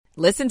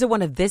Listen to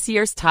one of this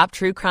year's top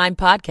true crime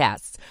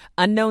podcasts.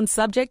 Unknown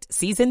Subject,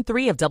 Season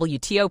 3 of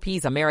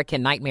WTOP's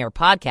American Nightmare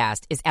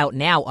podcast is out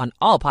now on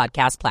all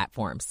podcast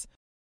platforms.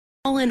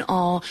 All in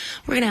all,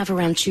 we're going to have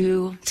around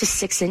 2 to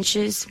 6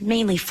 inches,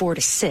 mainly 4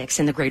 to 6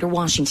 in the greater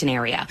Washington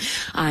area.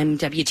 I'm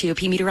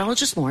WTOP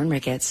meteorologist Lauren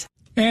Ricketts.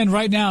 And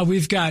right now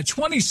we've got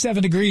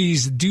 27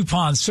 degrees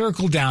DuPont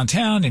Circle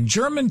downtown, in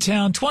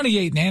Germantown,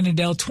 28 in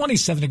Annandale,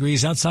 27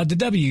 degrees outside the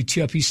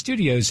WTOP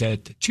studios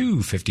at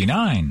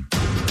 2:59.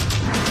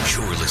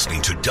 You're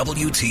listening to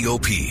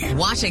WTOP,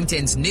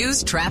 Washington's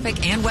news,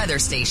 traffic, and weather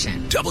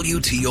station.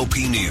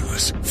 WTOP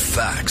News.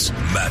 Facts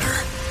matter.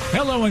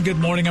 Hello and good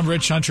morning. I'm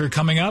Rich Hunter.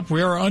 Coming up,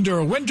 we are under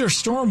a winter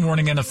storm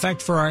warning in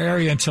effect for our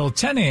area until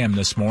 10 a.m.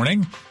 this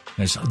morning.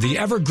 There's the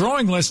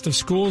ever-growing list of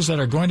schools that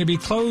are going to be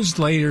closed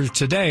later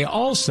today.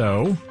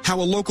 Also, how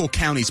a local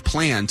county's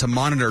plan to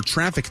monitor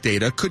traffic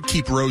data could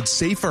keep roads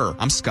safer.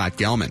 I'm Scott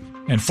Gelman.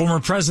 And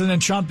former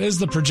President Trump is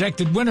the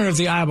projected winner of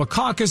the Iowa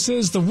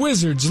caucuses. The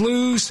Wizards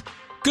lose.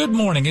 Good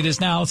morning. It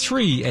is now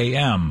 3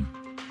 a.m.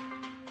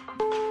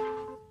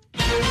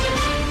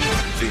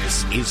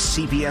 This is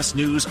CBS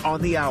News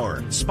on the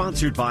Hour,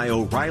 sponsored by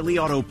O'Reilly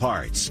Auto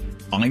Parts.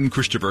 I'm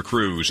Christopher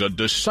Cruz. A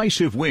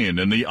decisive win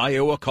in the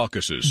Iowa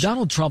caucuses.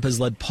 Donald Trump has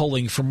led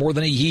polling for more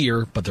than a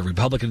year, but the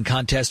Republican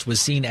contest was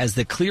seen as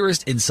the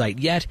clearest insight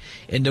yet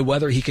into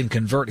whether he can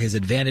convert his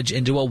advantage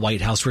into a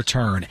White House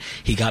return.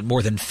 He got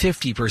more than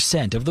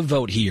 50% of the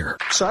vote here.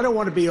 So I don't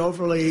want to be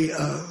overly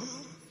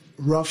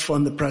rough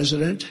on the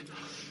president,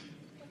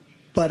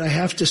 but I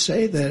have to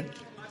say that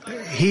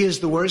he is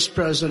the worst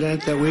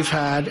president that we've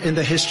had in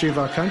the history of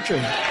our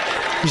country.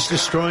 He's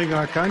destroying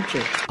our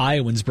country.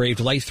 Iowans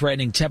braved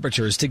life-threatening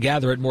temperatures to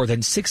gather at more than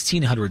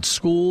 1,600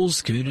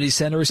 schools, community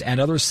centers, and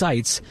other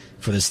sites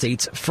for the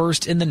state's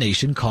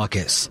first-in-the-nation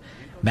caucus.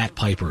 Matt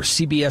Piper,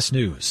 CBS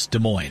News, Des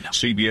Moines.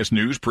 CBS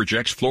News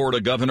projects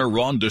Florida Governor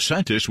Ron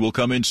DeSantis will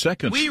come in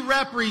second. We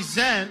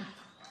represent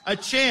a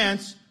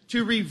chance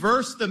to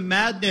reverse the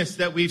madness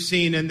that we've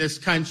seen in this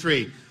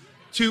country,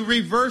 to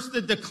reverse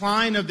the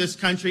decline of this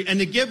country, and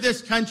to give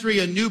this country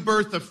a new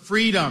birth of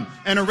freedom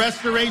and a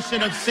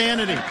restoration of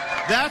sanity.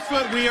 That's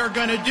what we are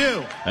going to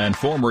do. And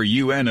former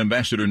UN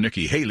Ambassador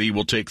Nikki Haley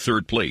will take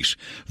third place.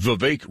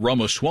 Vivek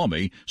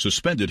Ramaswamy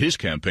suspended his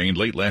campaign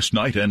late last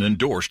night and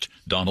endorsed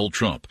Donald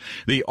Trump.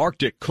 The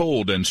Arctic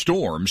cold and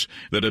storms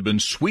that have been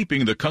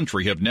sweeping the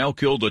country have now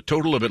killed a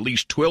total of at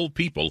least 12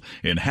 people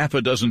in half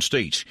a dozen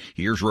states.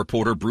 Here's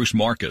reporter Bruce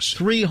Marcus.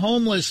 3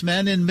 homeless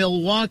men in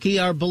Milwaukee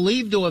are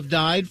believed to have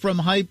died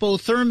from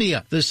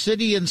hypothermia. The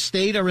city and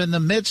state are in the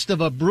midst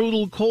of a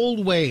brutal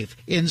cold wave.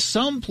 In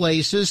some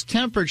places,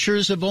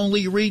 temperatures have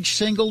only reached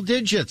single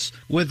digits,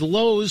 with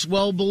lows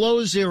well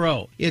below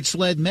zero. It's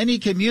led many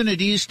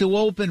communities to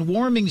open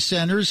warming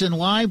centers and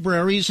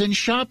libraries and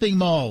shopping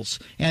malls,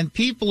 and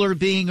people are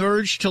being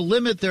urged to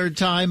limit their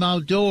time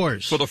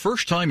outdoors. For the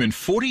first time in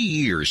 40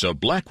 years, a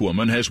black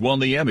woman has won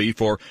the Emmy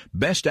for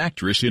Best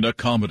Actress in a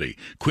Comedy.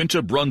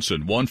 Quinta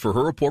Brunson won for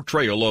her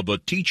portrayal of a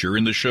teacher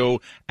in the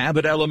show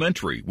Abbott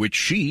Elementary, which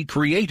she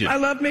created. I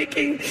love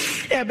making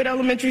Abbott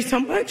Elementary so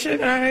much,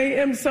 and I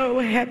am so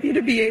happy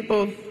to be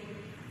able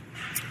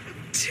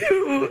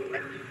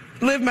to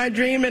live my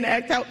dream and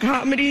act out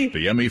comedy.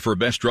 The Emmy for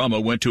Best Drama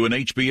went to an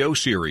HBO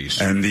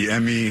series. And the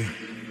Emmy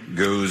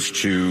goes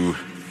to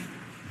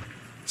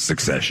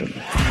Succession.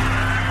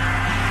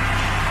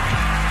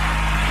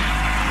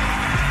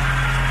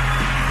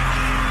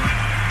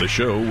 The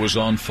show was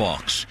on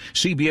Fox.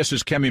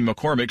 CBS's Kemi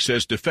McCormick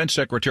says Defense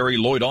Secretary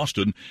Lloyd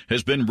Austin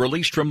has been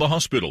released from the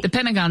hospital. The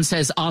Pentagon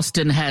says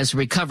Austin has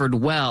recovered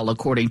well,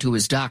 according to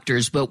his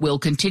doctors, but will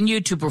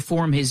continue to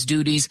perform his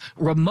duties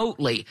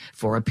remotely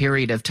for a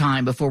period of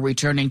time before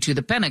returning to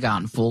the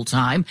Pentagon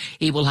full-time.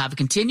 He will have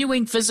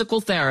continuing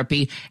physical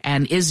therapy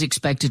and is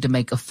expected to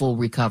make a full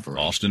recovery.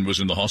 Austin was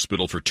in the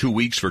hospital for 2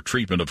 weeks for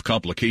treatment of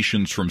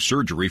complications from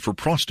surgery for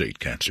prostate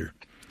cancer.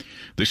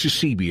 This is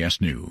CBS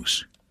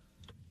News.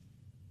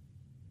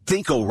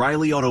 Think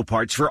O'Reilly Auto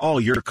Parts for all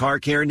your car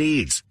care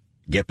needs.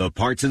 Get the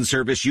parts and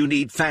service you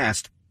need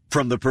fast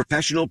from the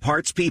professional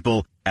parts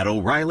people at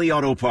O'Reilly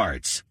Auto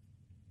Parts.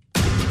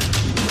 It's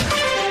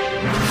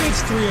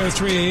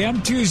 3:03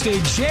 a.m.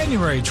 Tuesday,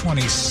 January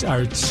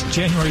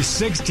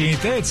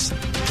 16th. It's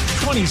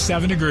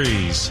 27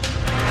 degrees.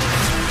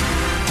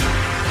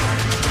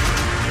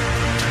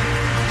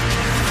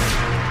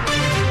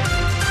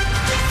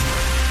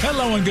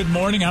 Hello and good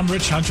morning. I'm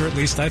Rich Hunter, at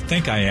least I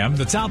think I am.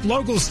 The top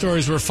local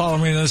stories we're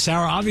following this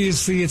hour.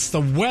 Obviously, it's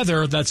the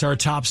weather that's our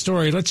top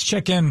story. Let's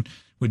check in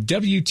with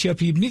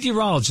WTOP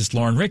meteorologist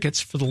Lauren Ricketts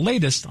for the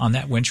latest on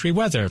that wintry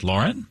weather.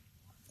 Lauren?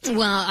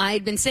 Well,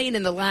 I'd been saying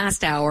in the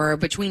last hour,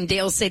 between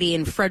Dale City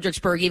and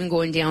Fredericksburg, even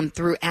going down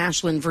through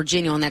Ashland,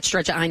 Virginia, on that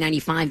stretch of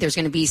I-95, there's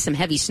going to be some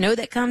heavy snow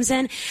that comes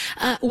in.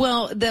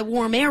 Well, the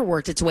warm air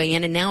worked its way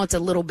in, and now it's a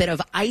little bit of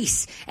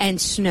ice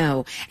and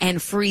snow and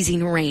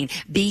freezing rain.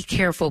 Be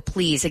careful,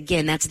 please.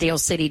 Again, that's Dale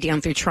City down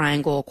through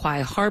Triangle,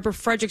 Quiet Harbor,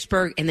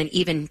 Fredericksburg, and then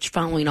even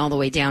following all the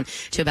way down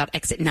to about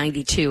exit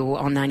 92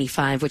 on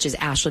 95, which is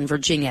Ashland,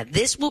 Virginia.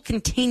 This will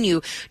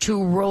continue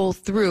to roll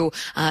through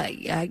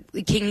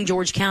King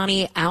George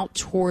County, out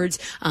towards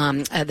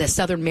the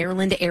southern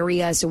Maryland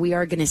area. So we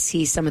are going to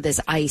see some of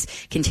this ice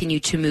continue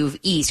to move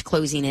east,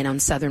 closing in on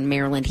southern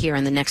Maryland here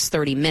in the next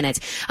 30 minutes.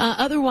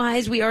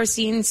 Otherwise, we are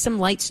seeing some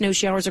light snow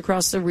showers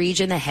across the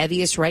region. The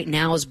heaviest right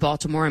now is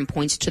Baltimore and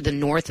points to the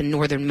north and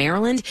northern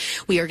Maryland.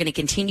 We are going to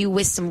continue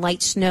with some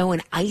light snow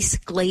and ice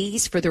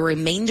glaze for the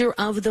remainder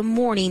of the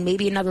morning.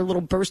 Maybe another little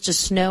burst of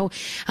snow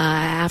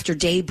after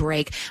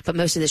daybreak, but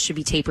most of this should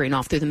be tapering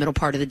off through the middle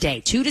part of the day.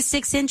 2 to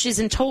 6 inches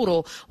in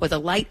total with a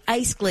light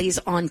ice glaze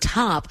on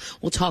top.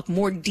 We'll talk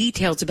more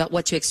details about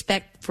what to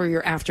expect for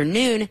your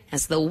afternoon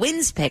as the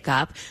winds pick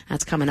up.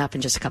 That's coming up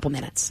in just a couple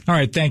minutes. All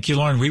right. Thank you,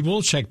 Lauren. We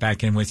will check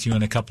back in with you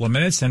in a couple of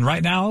minutes. And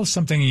right now,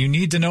 something you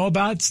need to know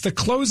about is the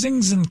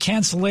closings and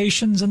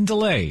cancellations and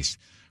delays.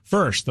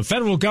 First, the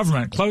federal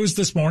government closed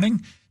this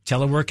morning.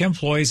 Telework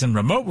employees and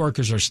remote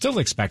workers are still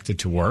expected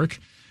to work.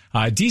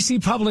 D.C.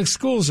 public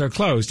schools are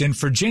closed. In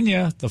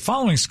Virginia, the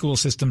following school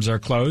systems are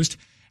closed: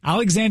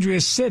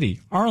 Alexandria City,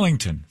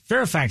 Arlington,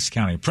 Fairfax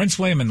County, Prince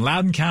William and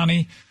Loudoun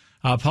County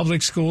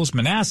public schools,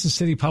 Manassas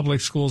City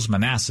public schools,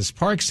 Manassas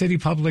Park City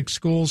public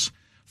schools,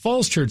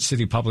 Falls Church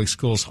City public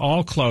schools,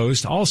 all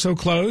closed. Also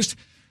closed,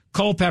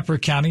 Culpeper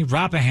County,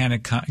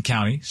 Rappahannock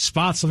County,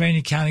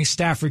 Spotsylvania County,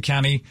 Stafford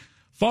County,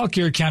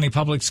 Fauquier County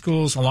public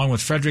schools, along with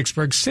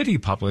Fredericksburg City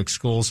public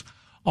schools,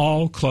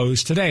 all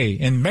closed today.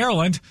 In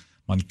Maryland,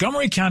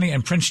 Montgomery County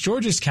and Prince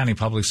George's County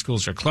public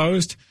schools are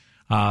closed.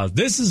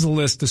 This is a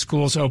list of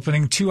schools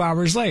opening 2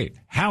 hours late: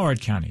 Howard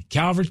County,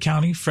 Calvert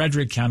County,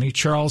 Frederick County,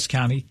 Charles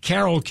County,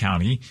 Carroll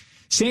County,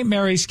 St.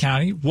 Mary's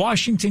County,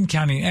 Washington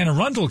County, and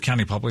Arundel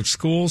County public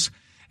schools,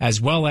 as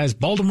well as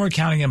Baltimore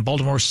County and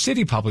Baltimore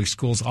City public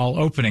schools, all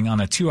opening on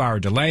a 2-hour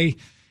delay.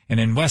 And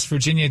in West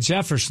Virginia,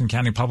 Jefferson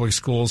County public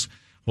schools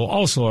will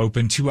also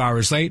open 2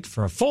 hours late.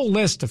 For a full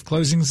list of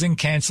closings and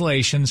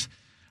cancellations,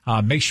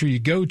 make sure you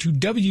go to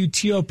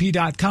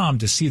WTOP.com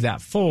to see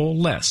that full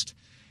list.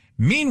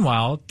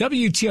 Meanwhile,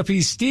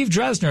 WTOP's Steve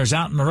Dresner is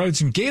out on the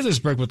roads in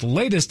Gaithersburg with the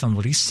latest on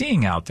what he's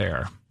seeing out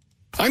there.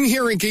 I'm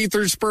here in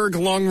Gaithersburg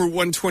along Route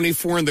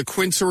 124 in the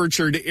Quince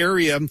Orchard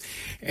area,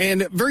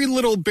 and very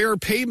little bare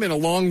pavement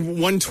along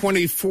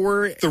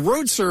 124. The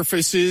road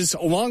surfaces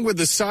along with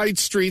the side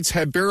streets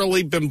have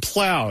barely been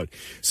plowed.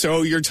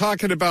 So you're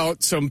talking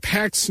about some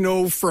packed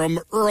snow from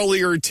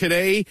earlier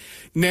today.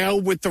 Now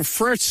with the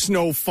fresh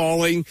snow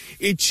falling,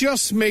 it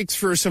just makes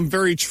for some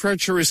very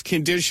treacherous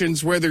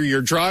conditions, whether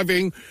you're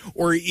driving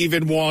or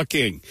even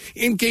walking.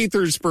 In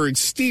Gaithersburg,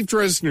 Steve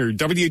Dresner,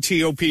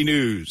 WTOP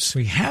News.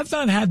 We have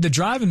not had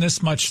the driving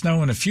this much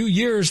snow in a few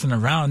years and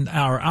around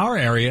our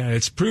area.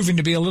 It's proving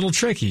to be a little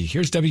tricky.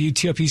 Here's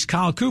WTOP's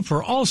Kyle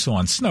Cooper, also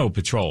on Snow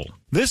Patrol.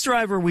 This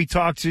driver we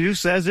talked to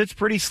says it's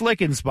pretty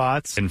slick in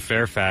spots. In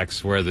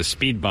Fairfax, where the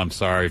speed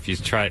bumps are, if he's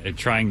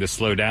trying to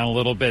slow down a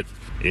little bit,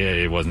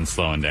 it wasn't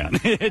slowing down.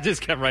 It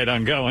just kept right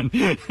on going.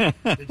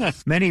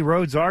 Many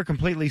roads are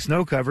completely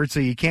snow covered, so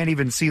you can't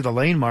even see the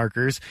lane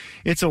markers.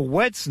 It's a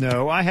wet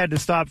snow. I had to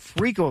stop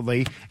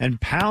frequently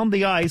and pound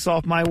the ice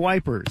off my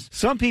wipers.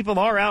 Some people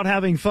are out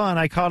having fun.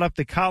 I caught up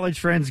to college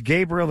friends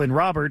Gabriel and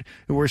Robert,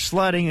 who were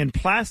sledding in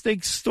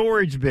plastic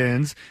storage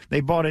bins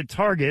they bought at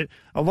Target,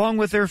 along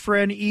with their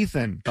friend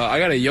Ethan. I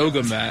got a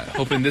yoga mat,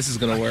 hoping this is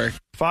going to work.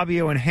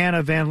 Fabio and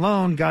Hannah Van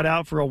Loan got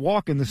out for a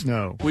walk in the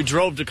snow. We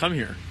drove to come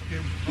here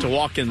to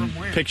walk in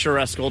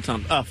picturesque Old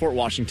Town, Fort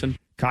Washington.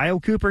 Kyle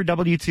Cooper,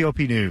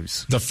 WTOP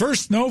News. The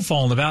first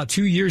snowfall in about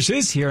 2 years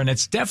is here, and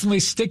it's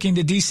definitely sticking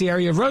to D.C.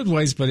 area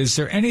roadways, but is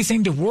there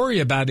anything to worry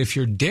about if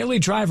your daily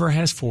driver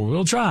has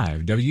four-wheel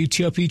drive?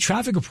 WTOP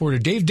traffic reporter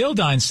Dave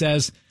Dildine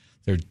says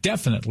there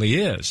definitely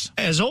is.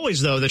 As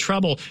always, though, the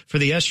trouble for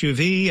the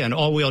SUV and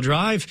all-wheel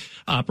drive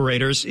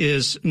operators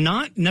is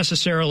not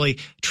necessarily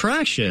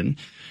traction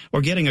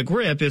or getting a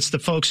grip. It's the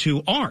folks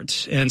who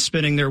aren't and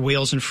spinning their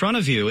wheels in front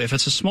of you. If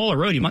it's a smaller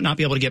road, you might not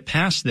be able to get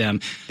past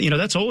them. You know,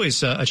 that's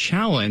always a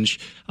challenge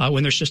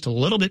when there's just a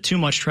little bit too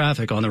much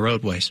traffic on the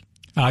roadways.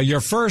 Your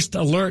first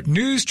alert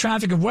news,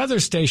 traffic, and weather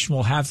station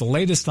will have the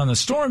latest on the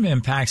storm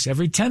impacts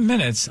every 10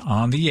 minutes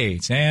on the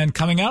 8s. And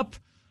coming up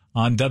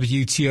on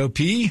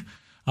WTOP,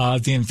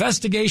 the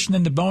investigation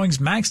into Boeing's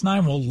MAX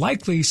 9 will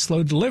likely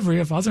slow delivery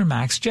of other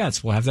MAX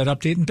jets. We'll have that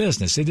update in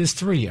business. It is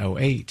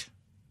 3:08.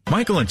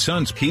 Michael &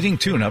 Son's heating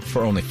tune-up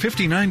for only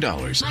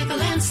 $59. Michael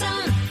 &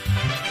 Son.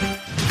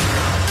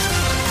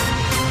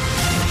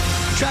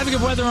 Traffic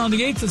and weather on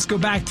the 8th. Let's go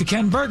back to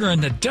Ken Berger in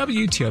the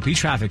WTOP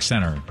Traffic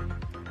Center.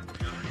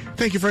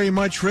 Thank you very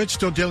much, Rich.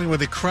 Still dealing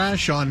with a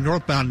crash on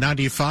northbound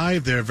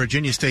 95. The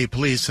Virginia State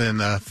Police and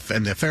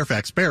the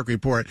Fairfax Barrack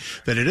report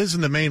that it is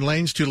in the main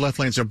lanes. 2 left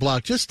lanes are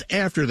blocked just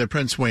after the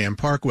Prince William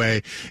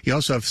Parkway. You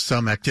also have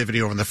some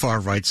activity over on the far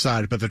right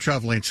side, but the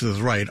travel lanes to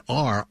the right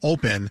are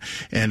open.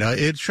 And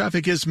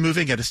traffic is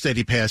moving at a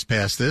steady pace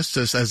past this,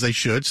 just as they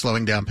should,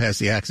 slowing down past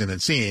the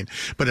accident scene,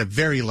 but at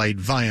very light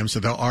volume, so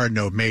there are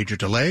no major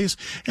delays.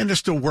 And they're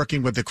still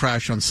working with the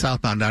crash on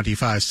southbound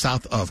 95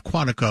 south of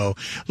Quantico.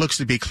 Looks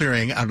to be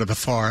clearing out of the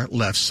far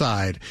left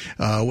side.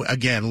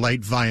 Again,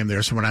 light volume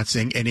there, so we're not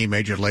seeing any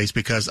major delays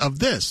because of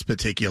this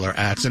particular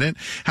accident.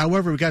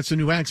 However, we got some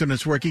new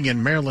accidents working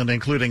in Maryland,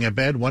 including a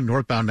bad one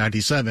northbound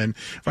 97,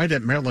 right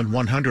at Maryland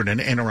 100 in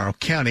Anne Arundel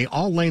County.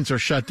 All lanes are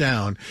shut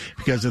down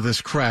because of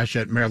this crash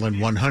at Maryland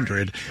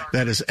 100.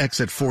 That is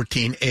exit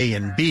 14A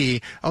and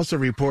B. Also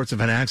reports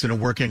of an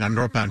accident working on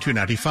northbound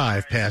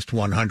 295 past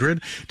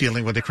 100,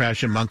 dealing with a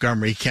crash in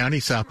Montgomery County,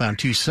 southbound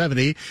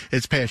 270.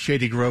 It's past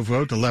Shady Grove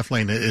Road. The left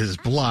lane is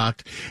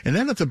blocked. And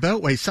then at the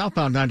Beltway,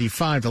 southbound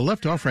 95, the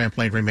left off-ramp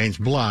lane remains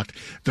blocked.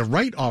 The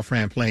right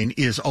off-ramp lane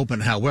is open,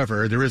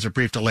 however. There is a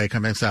brief delay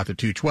coming south at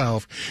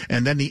 212.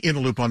 And then the inner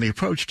loop on the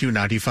approach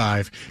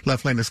 295.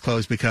 Left lane is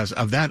closed because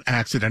of that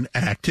accident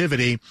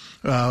activity.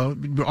 We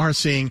are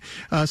seeing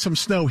some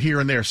snow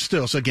here and there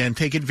still. So again,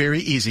 take it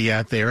very easy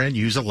out there and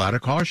use a lot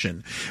of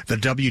caution. The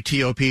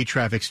WTOP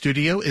traffic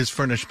studio is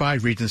furnished by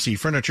Regency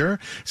Furniture.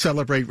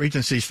 Celebrate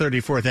Regency's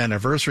 34th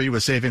anniversary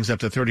with savings up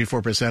to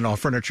 34% off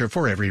furniture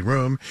for every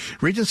room.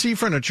 Regency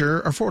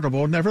Furniture,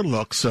 affordable, never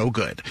looked so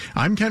good.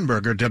 I'm Ken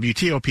Berger,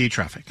 WTOP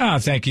Traffic.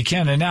 Thank you,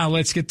 Ken. And now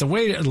let's get the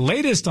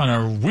latest on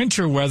our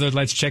winter weather.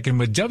 Let's check in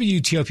with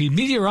WTOP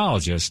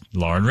meteorologist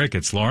Lauren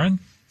Ricketts. Lauren?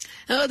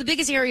 The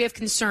biggest area of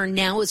concern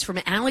now is from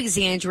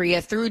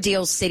Alexandria through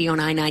Dale City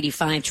on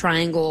I-95,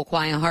 Triangle,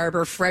 Quiet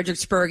Harbor,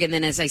 Fredericksburg, and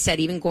then, as I said,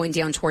 even going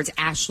down towards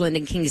Ashland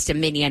and Kings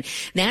Dominion.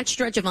 That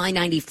stretch of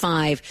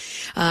I-95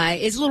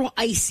 is a little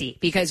icy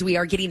because we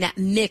are getting that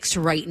mix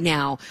right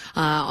now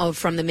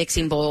from the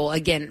mixing bowl,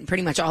 again,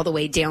 pretty much all the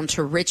way down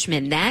to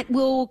Richmond. That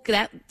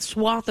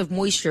swath of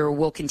moisture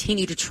will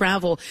continue to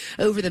travel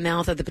over the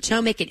mouth of the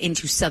Potomac and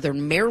into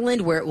southern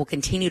Maryland, where it will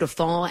continue to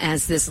fall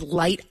as this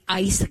light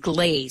ice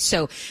glaze.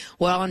 So,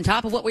 well, on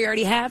top of what we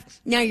already have,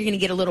 now you're going to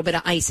get a little bit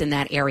of ice in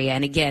that area.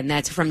 And again,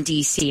 that's from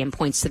D.C. and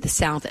points to the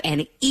south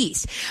and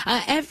east.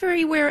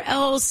 Everywhere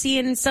else,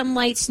 seeing some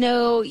light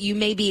snow, you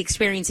may be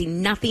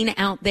experiencing nothing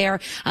out there.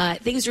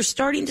 Things are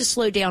starting to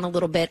slow down a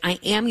little bit. I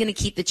am going to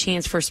keep the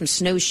chance for some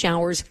snow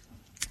showers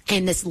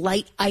and this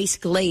light ice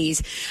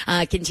glaze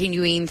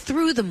continuing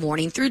through the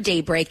morning, through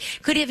daybreak.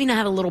 Could even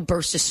have a little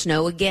burst of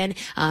snow again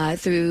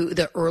through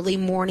the early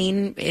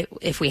morning.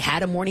 If we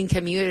had a morning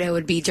commute, it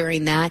would be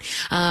during that.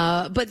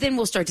 But then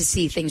we'll start to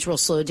see things real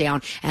slow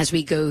down as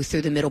we go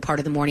through the middle part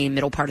of the morning and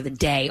middle part of the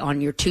day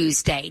on your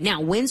Tuesday. Now,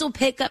 winds will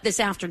pick up this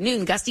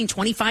afternoon, gusting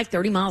 25,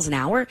 30 miles an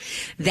hour.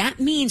 That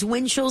means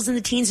wind chills in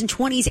the teens and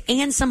 20s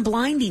and some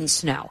blinding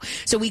snow.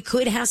 So we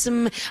could have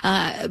some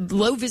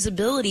low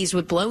visibilities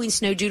with blowing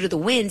snow due to the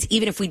winds,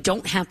 even if we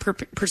don't have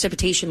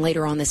precipitation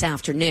later on this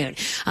afternoon.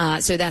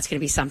 So that's going to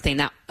be something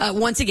that,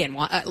 once again,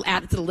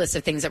 add to the list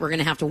of things that we're going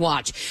to have to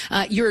watch.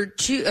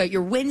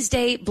 Your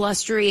Wednesday,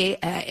 blustery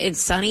and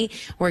sunny.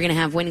 We're going to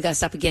have wind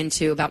gusts up again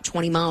to about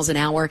 20 miles an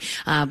hour,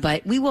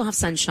 but we will have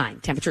sunshine.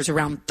 Temperatures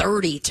around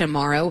 30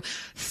 tomorrow.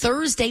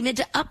 Thursday, mid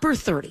to upper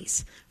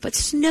 30s. But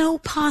snow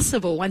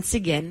possible once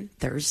again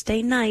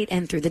Thursday night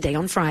and through the day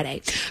on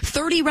Friday.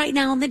 30 right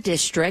now in the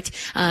district.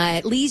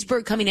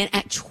 Leesburg coming in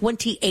at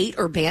 28.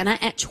 Urbana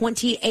at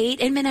 28.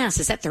 And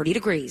Manassas at 30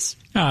 degrees.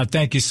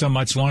 Thank you so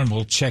much, Lauren.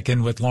 We'll check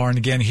in with Lauren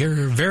again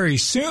here very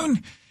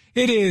soon.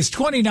 It is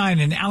 29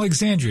 in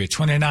Alexandria,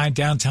 29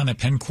 downtown at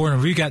Penn Quarter.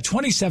 We've got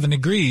 27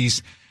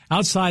 degrees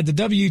outside the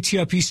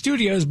WTOP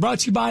studios, brought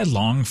to you by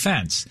Long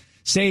Fence.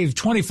 Save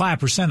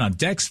 25% on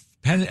decks,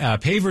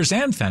 pavers,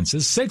 and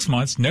fences. 6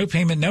 months, no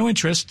payment, no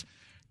interest.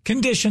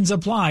 Conditions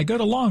apply. Go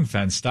to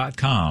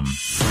longfence.com.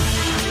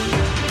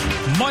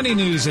 Money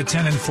news at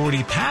 10 and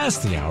 40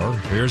 past the hour.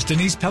 Here's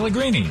Denise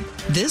Pellegrini.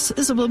 This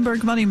is a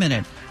Bloomberg Money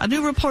Minute. A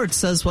new report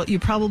says what you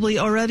probably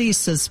already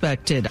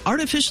suspected.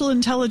 Artificial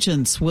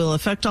intelligence will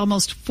affect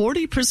almost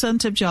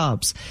 40% of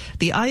jobs.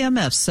 The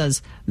IMF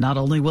says not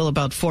only will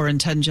about 4 in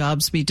 10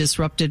 jobs be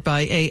disrupted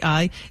by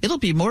AI, it'll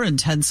be more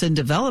intense in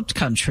developed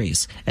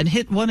countries and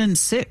hit 1 in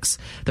 6.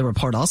 The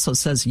report also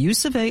says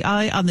use of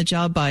AI on the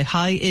job by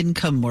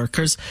high-income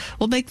workers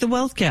will make the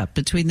wealth gap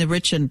between the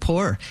rich and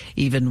poor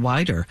even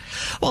wider.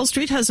 Wall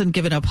Street hasn't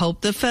given up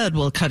hope the Fed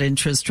will cut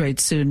interest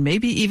rates soon,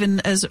 maybe even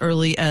as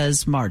early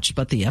as March,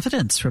 but the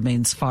evidence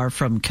remains far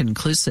from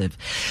conclusive.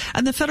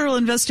 And the federal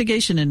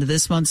investigation into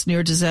this month's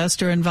near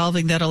disaster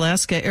involving that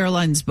Alaska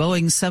Airlines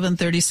Boeing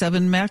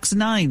 737 MAX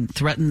 9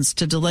 threatens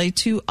to delay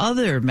 2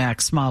 other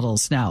MAX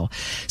models now.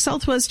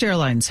 Southwest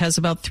Airlines has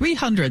about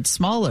 300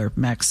 smaller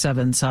MAX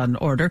 7s on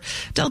order.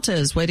 Delta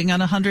is waiting on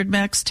 100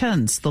 MAX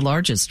 10s, the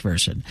largest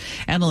version.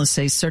 Analysts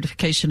say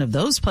certification of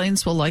those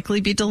planes will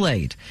likely be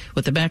delayed.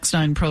 With the MAX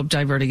 9 probe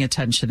diverting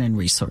attention and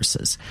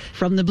resources.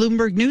 From the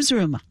Bloomberg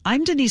Newsroom,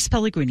 I'm Denise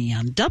Pellegrini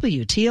on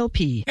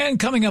WTOP. And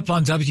coming up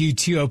on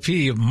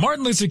WTOP,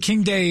 Martin Luther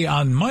King Day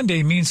on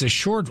Monday means a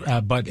short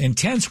but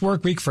intense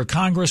work week for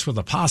Congress with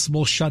a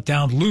possible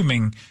shutdown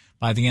looming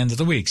by the end of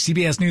the week.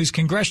 CBS News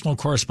congressional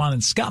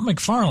correspondent Scott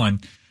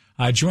McFarland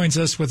joins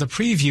us with a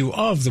preview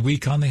of the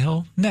week on the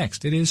Hill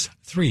next. It is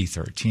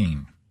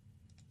 3:13.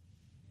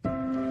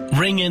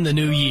 Ring in the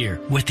new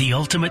year with the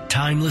ultimate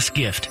timeless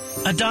gift,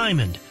 a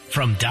diamond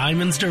from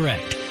Diamonds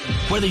Direct.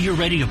 Whether you're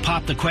ready to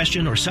pop the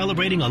question or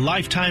celebrating a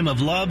lifetime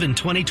of love in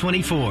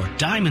 2024,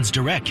 Diamonds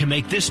Direct can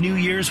make this New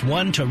Year's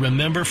one to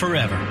remember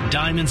forever.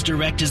 Diamonds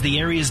Direct is the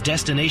area's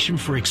destination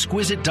for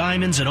exquisite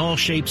diamonds in all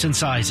shapes and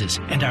sizes,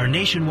 and our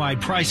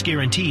nationwide price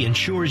guarantee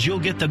ensures you'll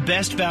get the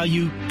best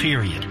value,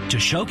 period. To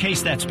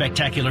showcase that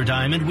spectacular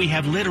diamond, we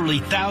have literally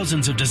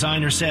thousands of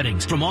designer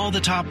settings from all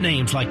the top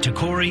names like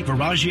Tacori,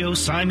 Verragio,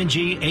 Simon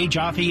G, A.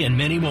 Jaffe, and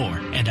many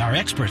more. And our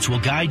experts will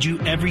guide you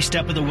every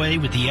step of the way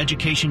with the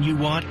education you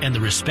want and the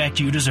respect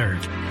you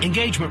deserve.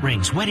 Engagement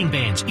rings, wedding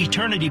bands,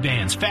 eternity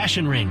bands,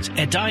 fashion rings.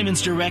 At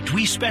Diamonds Direct,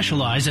 we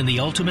specialize in the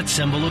ultimate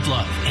symbol of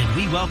love, and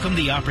we welcome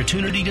the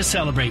opportunity to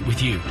celebrate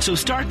with you. So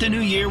start the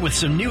new year with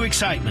some new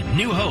excitement,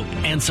 new hope,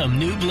 and some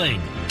new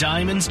bling.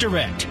 Diamonds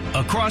Direct,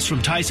 across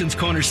from Tyson's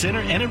Corner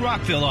Center and in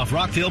Rockville off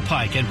Rockville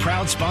Pike, and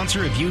proud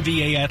sponsor of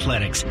UVA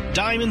Athletics.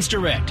 Diamonds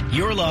Direct,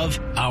 your love,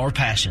 our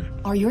passion.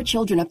 Are your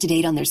children up to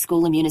date on their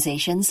school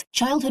immunizations?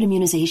 Childhood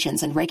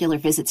immunizations and regular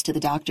visits to the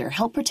doctor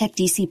help protect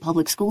D.C.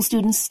 public school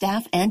students,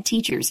 staff, and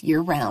teachers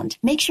year-round.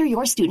 Make sure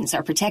your students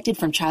are protected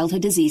from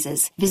childhood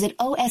diseases. Visit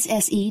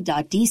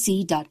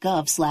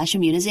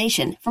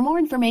osse.dc.gov/immunization for more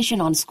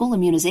information on school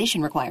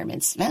immunization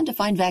requirements and to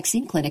find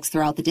vaccine clinics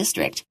throughout the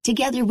district.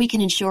 Together, we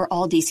can ensure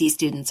all D.C.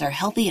 students are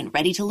healthy and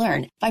ready to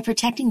learn by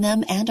protecting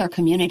them and our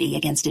community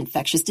against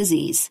infectious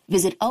disease.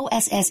 Visit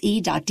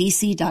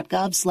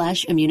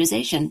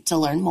osse.dc.gov/immunization to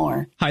learn more.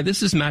 Hi,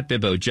 this is Matt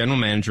Bibbo, General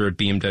Manager at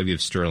BMW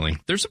of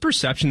Sterling. There's a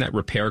perception that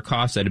repair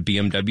costs at a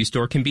BMW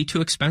store can be too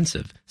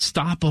expensive.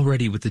 Stop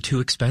already with the too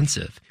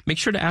expensive. Make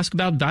sure to ask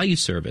about value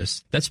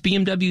service. That's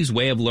BMW's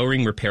way of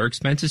lowering repair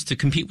expenses to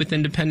compete with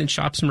independent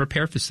shops and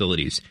repair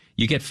facilities.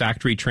 You get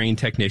factory-trained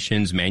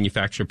technicians,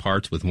 manufacture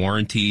parts with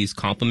warranties,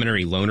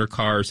 complimentary loaner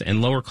cars,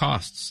 and lower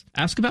costs.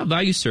 Ask about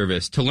value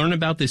service to learn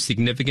about the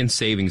significant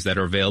savings that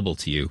are available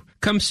to you.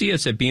 Come see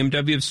us at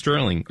BMW of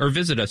Sterling or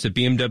visit us at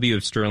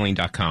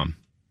bmwofsterling.com.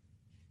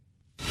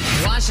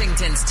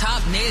 Washington's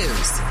top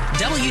news,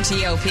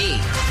 WTOP.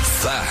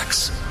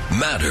 Facts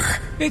matter.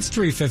 It's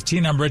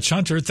 3:15. I'm Rich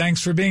Hunter.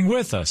 Thanks for being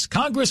with us.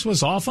 Congress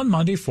was off on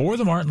Monday for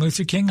the Martin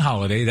Luther King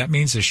holiday. That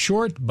means a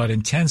short but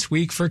intense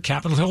week for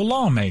Capitol Hill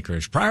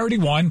lawmakers. Priority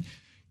one,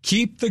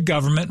 keep the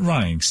government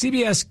running.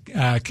 CBS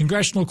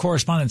congressional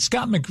correspondent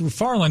Scott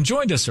McFarland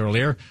joined us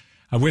earlier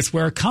with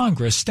where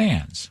Congress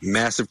stands.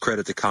 Massive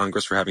credit to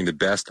Congress for having the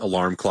best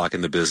alarm clock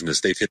in the business.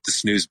 They've hit the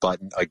snooze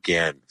button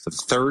again. For the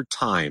third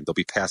time, they'll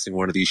be passing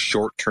one of these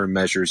short-term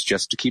measures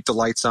just to keep the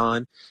lights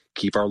on,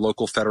 keep our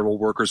local federal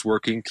workers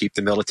working, keep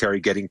the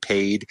military getting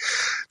paid.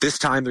 This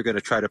time, they're going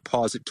to try to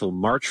pause it till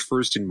March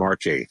 1st and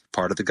March 8th.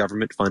 Part of the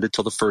government funded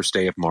till the first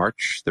day of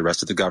March. The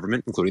rest of the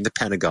government, including the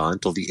Pentagon,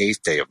 till the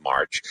 8th day of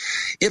March.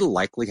 It'll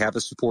likely have the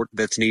support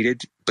that's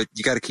needed, but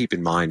you got to keep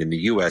in mind, in the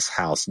U.S.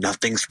 House,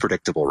 nothing's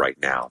predictable right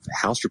now. The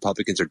House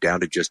Republicans are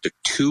down to just a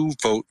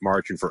 2-vote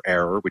margin for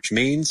error, which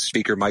means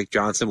Speaker Mike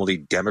Johnson will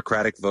need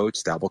Democratic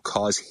votes. That will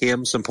cause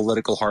him some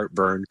political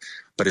heartburn,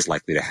 but is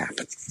likely to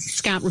happen.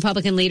 Scott,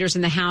 Republican leaders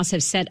in the House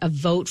have set a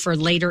vote for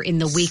later in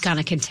the week on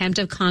a contempt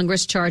of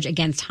Congress charge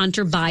against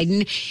Hunter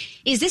Biden.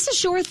 Is this a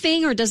sure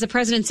thing, or does the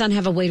president's son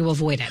have a way to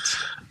avoid it?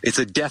 It's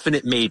a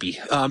definite maybe.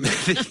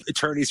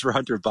 Attorneys for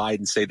Hunter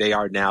Biden say they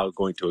are now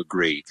going to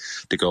agree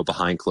to go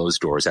behind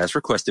closed doors, as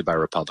requested by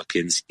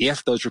Republicans.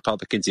 If those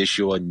Republicans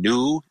issue a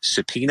new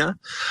subpoena,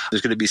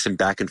 there's going to be some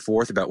back and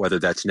forth about whether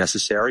that's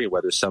necessary and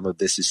whether some of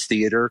this is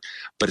theater,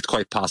 but it's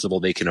quite possible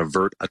they can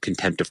avert a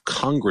contempt of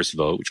Congress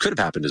vote, which could have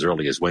happened as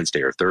early as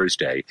Wednesday or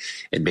Thursday,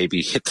 and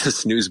maybe hit the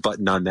snooze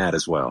button on that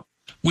as well.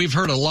 We've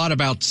heard a lot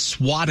about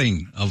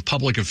swatting of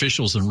public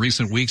officials in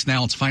recent weeks.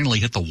 Now it's finally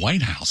hit the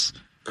White House.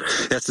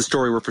 That's the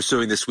story we're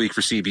pursuing this week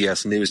for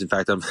CBS News. In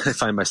fact, I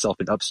find myself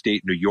in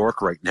upstate New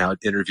York right now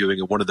interviewing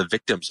one of the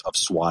victims of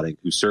swatting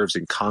who serves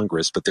in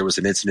Congress. But there was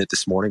an incident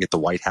this morning at the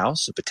White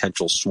House, a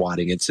potential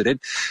swatting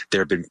incident.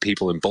 There have been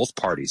people in both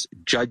parties,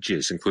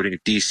 judges, including a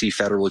D.C.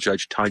 federal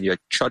judge, Tanya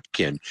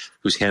Chutkin,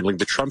 who's handling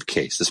the Trump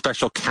case, the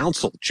special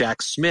counsel,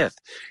 Jack Smith.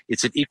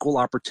 It's an equal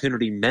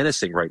opportunity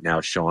menacing right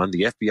now, Sean.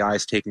 The FBI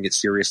is taking it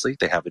seriously.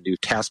 They have a new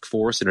task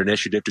force and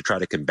initiative to try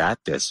to combat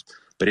this.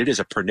 But it is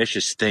a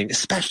pernicious thing,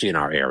 especially in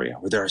our area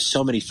where there are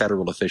so many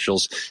federal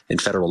officials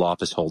and federal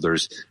office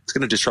holders. It's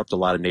going to disrupt a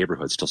lot of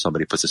neighborhoods till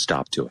somebody puts a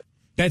stop to it.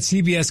 That's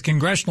CBS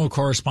congressional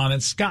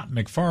correspondent Scott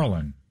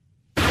McFarland.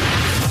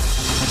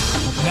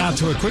 Now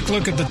to a quick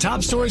look at the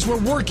top stories we're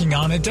working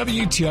on at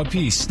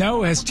WTOP.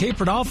 Snow has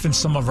tapered off in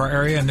some of our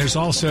area, and there's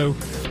also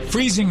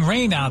freezing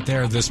rain out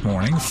there this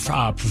morning.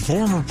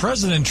 Former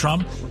President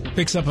Trump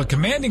picks up a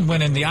commanding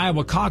win in the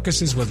Iowa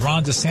caucuses with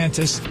Ron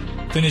DeSantis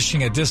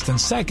finishing a distant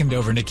second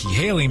over Nikki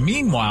Haley.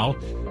 Meanwhile,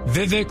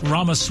 Vivek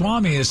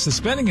Ramaswamy is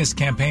suspending his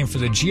campaign for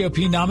the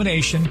GOP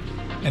nomination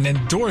and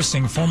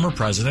endorsing former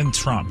President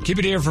Trump. Keep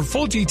it here for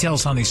full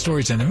details on these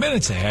stories in the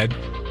minutes ahead.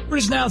 It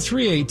is now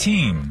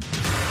 3:18.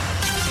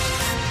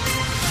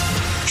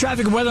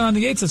 Traffic and weather on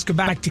the 8th. Let's go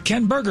back to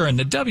Ken Berger in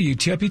the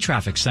WTOP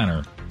Traffic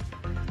Center.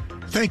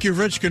 Thank you,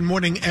 Rich. Good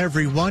morning,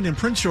 everyone. In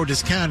Prince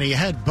George's County,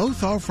 had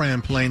both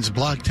off-ramp lanes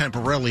blocked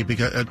temporarily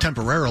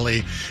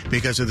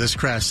because of this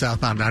crash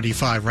southbound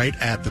 95 right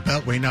at the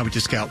Beltway. Now we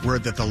just got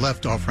word that the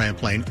left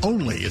off-ramp lane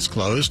only is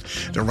closed.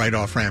 The right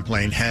off-ramp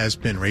lane has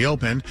been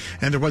reopened,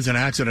 and there was an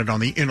accident on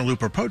the inner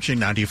loop approaching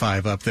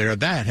 95 up there.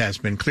 That has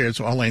been cleared,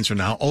 so all lanes are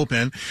now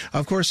open.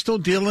 Of course, still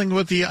dealing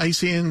with the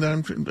icy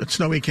and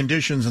snowy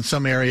conditions in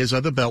some areas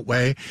of the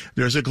Beltway.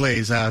 There's a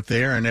glaze out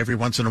there, and every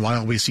once in a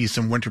while we see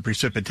some winter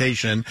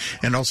precipitation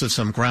and also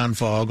some ground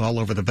fog all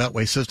over the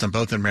Beltway system,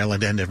 both in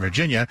Maryland and in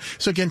Virginia.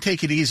 So again,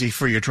 take it easy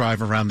for your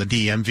drive around the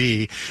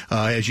DMV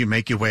as you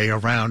make your way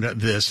around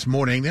this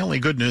morning. The only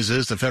good news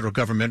is the federal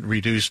government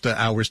reduced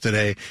hours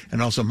today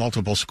and also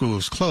multiple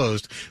schools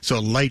closed. So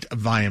light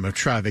volume of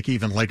traffic,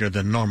 even later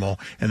than normal,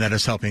 and that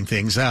is helping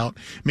things out.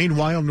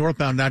 Meanwhile,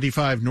 northbound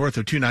 95 north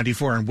of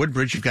 294 in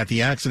Woodbridge, you've got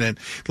the accident.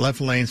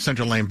 Left lane,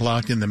 center lane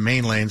blocked in the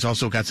main lanes.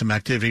 Also got some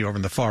activity over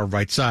on the far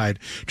right side.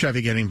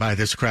 Traffic getting by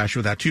this crash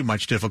without too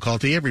much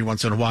difficulty. Every once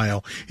in a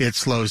while it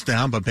slows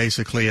down, but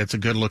basically it's a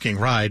good-looking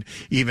ride,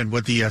 even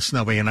with the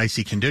snowy and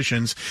icy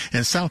conditions.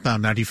 And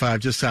southbound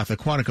 95, just south of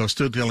Quantico,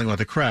 still dealing with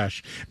a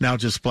crash. Now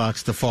just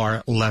blocks the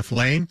far left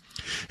lane.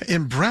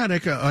 In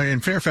Braddock,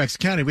 in Fairfax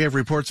County, we have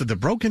reports of the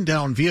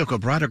broken-down vehicle,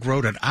 Braddock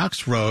Road at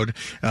Ox Road.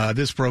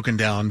 This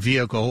broken-down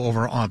vehicle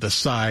over on the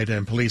side,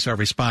 and police are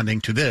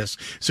responding to this.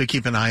 So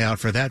keep an eye out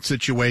for that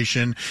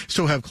situation.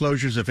 Still have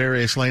closures of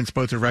various lanes,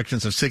 both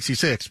directions of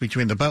 66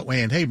 between the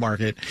Beltway and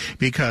Haymarket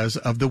because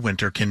of the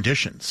winter conditions.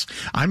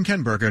 I'm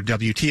Ken Berger,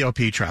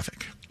 WTOP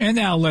Traffic. And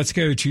now let's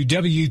go to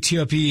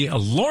WTOP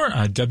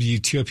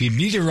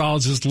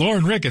meteorologist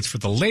Lauren Ricketts for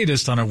the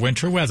latest on our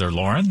winter weather.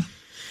 Lauren?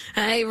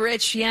 Hi,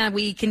 Rich. Yeah,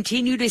 we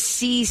continue to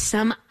see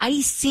some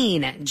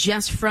icing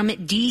just from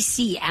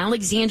D.C.,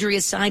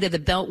 Alexandria's side of the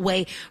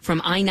Beltway,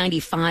 from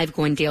I-95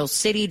 going Dale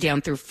City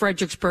down through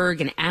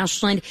Fredericksburg and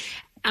Ashland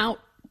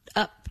out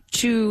up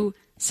to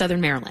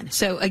Southern Maryland.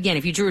 So again,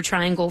 if you drew a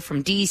triangle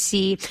from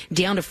D.C.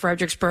 down to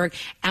Fredericksburg,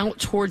 out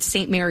towards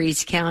St.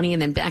 Mary's County,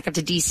 and then back up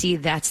to D.C.,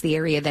 that's the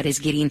area that is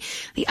getting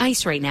the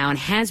ice right now and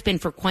has been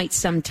for quite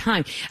some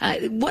time.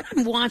 What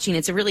I'm watching,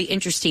 it's a really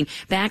interesting,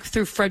 back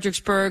through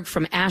Fredericksburg,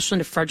 from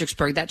Ashland to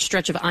Fredericksburg, that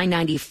stretch of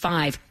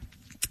I-95.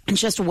 And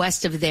just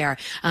west of there,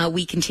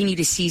 we continue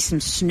to see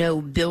some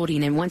snow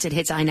building. And once it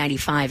hits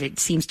I-95, it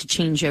seems to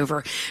change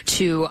over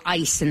to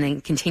ice and then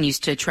continues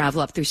to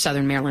travel up through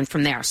southern Maryland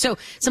from there. So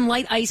some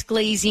light ice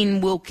glazing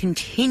will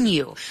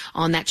continue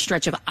on that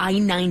stretch of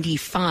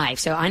I-95.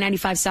 So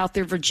I-95 south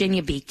through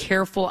Virginia, be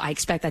careful. I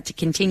expect that to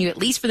continue at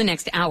least for the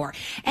next hour.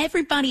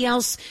 Everybody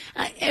else,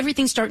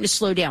 everything's starting to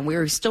slow down.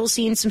 We're still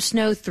seeing some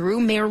snow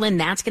through Maryland.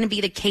 That's going to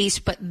be the case.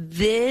 But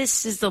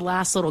this is the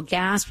last little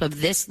gasp of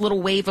this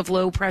little wave of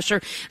low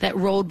pressure that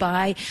rolled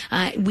by.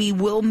 We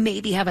will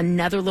maybe have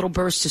another little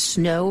burst of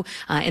snow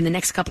in the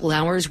next couple of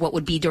hours, what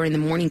would be during the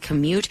morning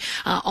commute.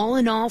 All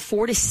in all,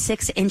 4 to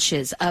 6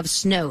 inches of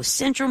snow.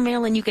 Central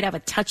Maryland, you could have a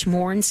touch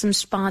more in some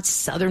spots.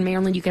 Southern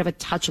Maryland, you could have a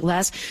touch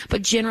less.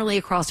 But generally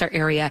across our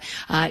area,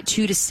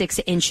 2 to 6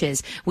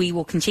 inches. We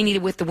will continue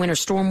with the winter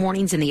storm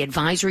warnings and the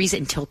advisories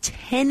until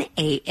 10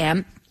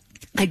 a.m.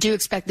 I do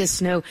expect this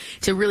snow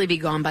to really be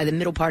gone by the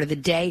middle part of the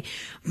day.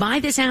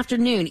 By this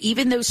afternoon,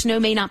 even though snow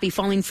may not be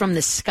falling from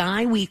the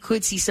sky, we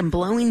could see some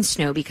blowing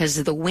snow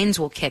because the winds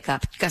will kick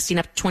up, gusting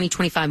up 20,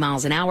 25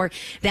 miles an hour.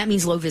 That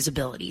means low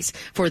visibilities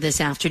for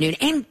this afternoon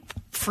and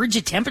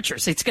frigid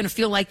temperatures. It's going to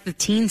feel like the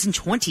teens and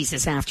 20s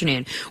this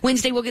afternoon.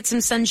 Wednesday, we'll get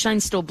some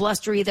sunshine, still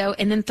blustery, though.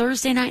 And then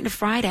Thursday night into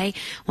Friday,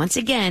 once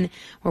again,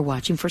 we're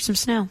watching for some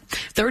snow.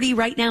 30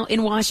 right now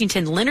in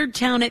Washington.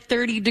 Leonardtown at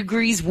 30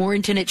 degrees.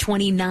 Warrenton at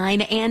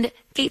 29. And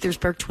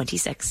Gaithersburg,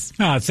 26.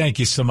 Thank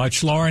you so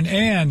much, Lauren.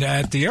 And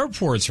at the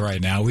airports right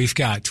now, we've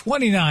got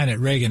 29 at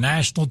Reagan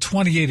National,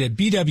 28 at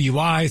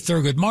BWI,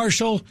 Thurgood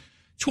Marshall,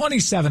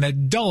 27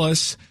 at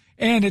Dulles,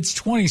 and it's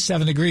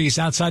 27 degrees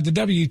outside the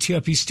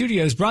WTOP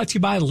studios, brought to you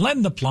by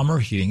Len the Plumber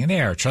Heating and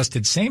Air.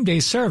 Trusted same-day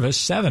service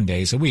 7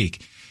 days a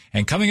week.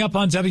 And coming up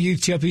on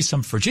WTOP,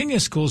 some Virginia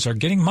schools are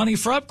getting money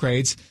for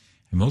upgrades,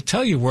 and we'll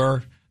tell you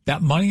where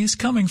that money is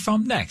coming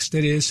from next.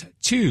 It is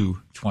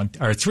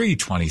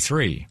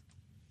 3:23.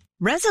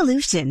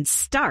 Resolutions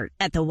start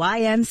at the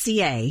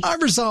YMCA. I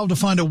resolved to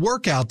find a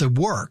workout that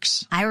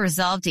works. I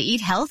resolved to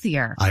eat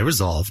healthier. I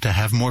resolved to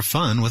have more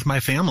fun with my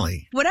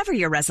family. Whatever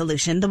your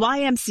resolution, the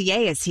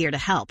YMCA is here to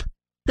help.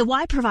 The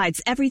Y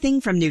provides everything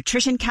from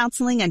nutrition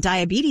counseling and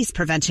diabetes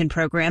prevention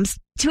programs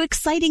to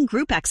exciting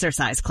group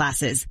exercise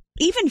classes,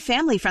 even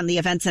family-friendly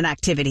events and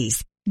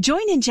activities.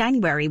 Join in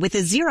January with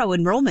a zero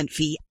enrollment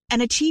fee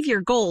and achieve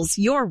your goals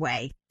your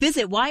way.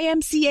 Visit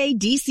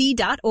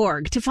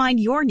ymcadc.org to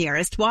find your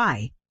nearest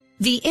Y.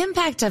 The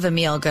impact of a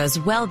meal goes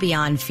well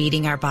beyond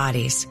feeding our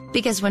bodies,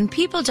 because when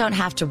people don't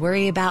have to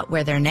worry about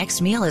where their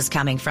next meal is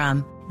coming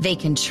from, they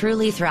can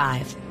truly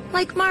thrive,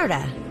 like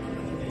Marta.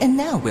 And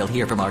now we'll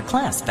hear from our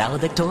class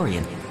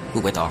valedictorian,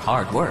 who with our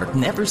hard work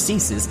never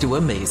ceases to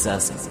amaze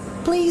us.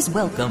 Please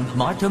welcome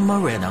Marta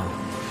Moreno.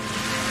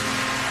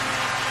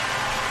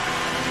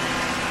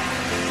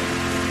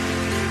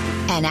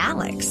 And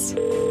Alex.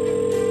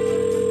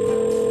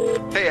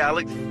 Hey,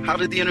 Alex, how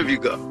did the interview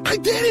go? I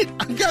did it!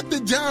 I got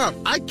the job!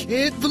 I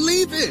can't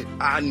believe it!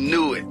 I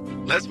knew it.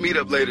 Let's meet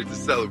up later to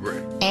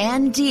celebrate.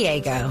 And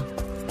Diego.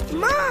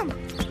 Mom!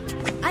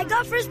 I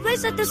got first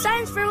place at the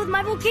science fair with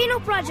my volcano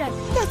project.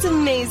 That's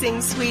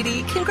amazing,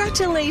 sweetie.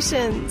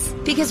 Congratulations.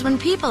 Because when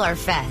people are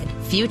fed,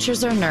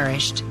 futures are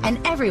nourished, and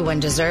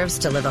everyone deserves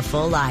to live a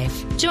full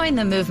life. Join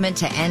the movement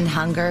to end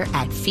hunger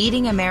at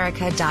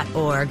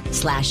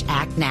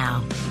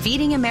feedingamerica.org/actnow.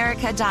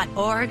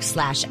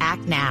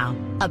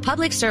 feedingamerica.org/actnow. A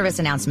public service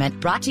announcement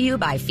brought to you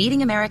by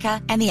Feeding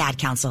America and the Ad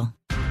Council.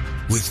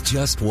 With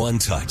just one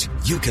touch,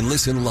 you can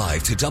listen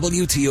live to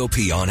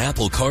WTOP on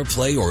Apple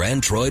CarPlay or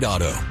Android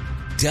Auto.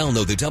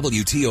 Download the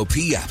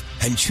WTOP app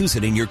and choose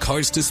it in your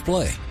car's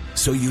display,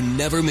 so you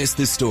never miss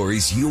the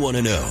stories you want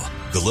to know,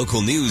 the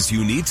local news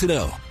you need to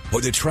know,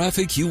 or the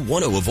traffic you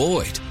want to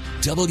avoid.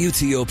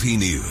 WTOP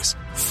News.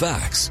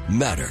 Facts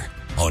matter.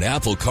 On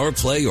Apple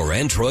CarPlay or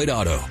Android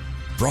Auto.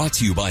 Brought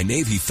to you by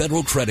Navy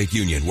Federal Credit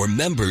Union, where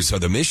members are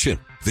the mission.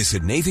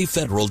 Visit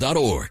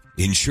NavyFederal.org.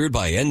 Insured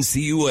by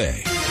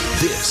NCUA.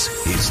 This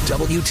is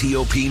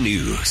WTOP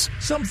News.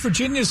 Some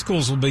Virginia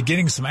schools will be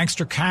getting some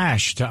extra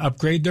cash to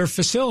upgrade their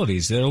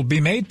facilities. It'll be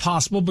made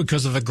possible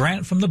because of a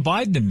grant from the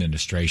Biden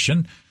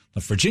administration. The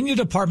Virginia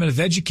Department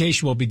of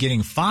Education will be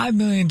getting $5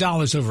 million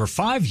over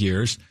 5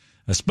 years.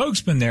 A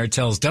spokesman there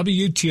tells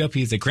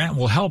WTOP the grant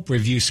will help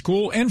review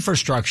school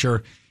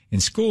infrastructure in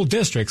school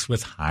districts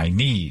with high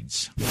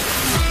needs.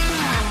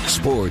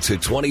 Sports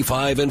at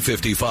 25 and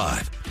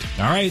 55.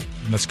 All right,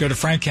 let's go to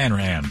Frank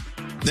Hanrahan.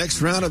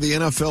 Next round of the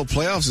NFL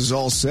playoffs is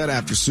all set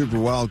after Super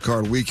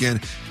Wildcard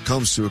Weekend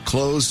comes to a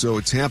close. So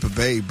Tampa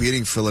Bay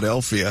beating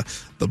Philadelphia.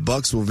 The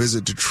Bucs will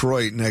visit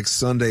Detroit next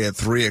Sunday at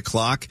 3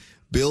 o'clock.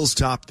 Bills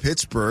top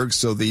Pittsburgh.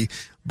 So the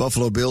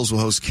Buffalo Bills will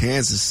host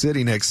Kansas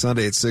City next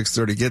Sunday at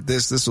 6:30. Get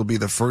this. This will be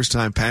the first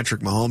time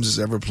Patrick Mahomes has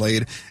ever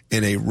played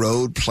in a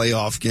road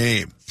playoff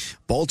game.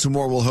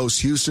 Baltimore will host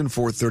Houston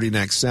 4:30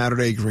 next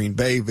Saturday. Green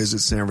Bay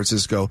visits San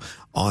Francisco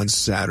on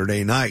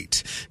Saturday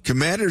night.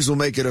 Commanders will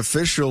make it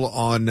official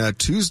on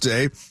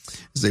Tuesday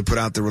as they put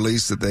out the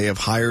release that they have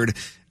hired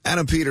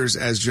Adam Peters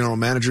as general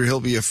manager. He'll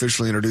be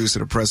officially introduced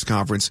at a press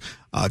conference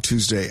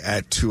Tuesday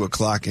at 2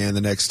 o'clock. And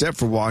the next step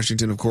for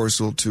Washington, of course,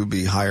 will to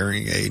be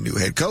hiring a new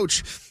head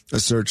coach, a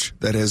search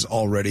that has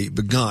already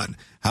begun.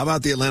 How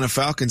about the Atlanta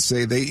Falcons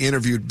say they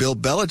interviewed Bill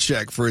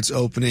Belichick for its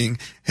opening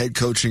head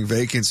coaching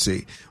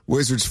vacancy?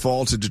 Wizards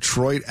fall to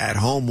Detroit at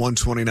home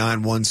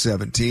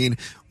 129-117.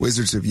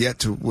 Wizards have yet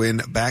to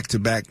win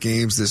back-to-back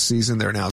games this season. They're now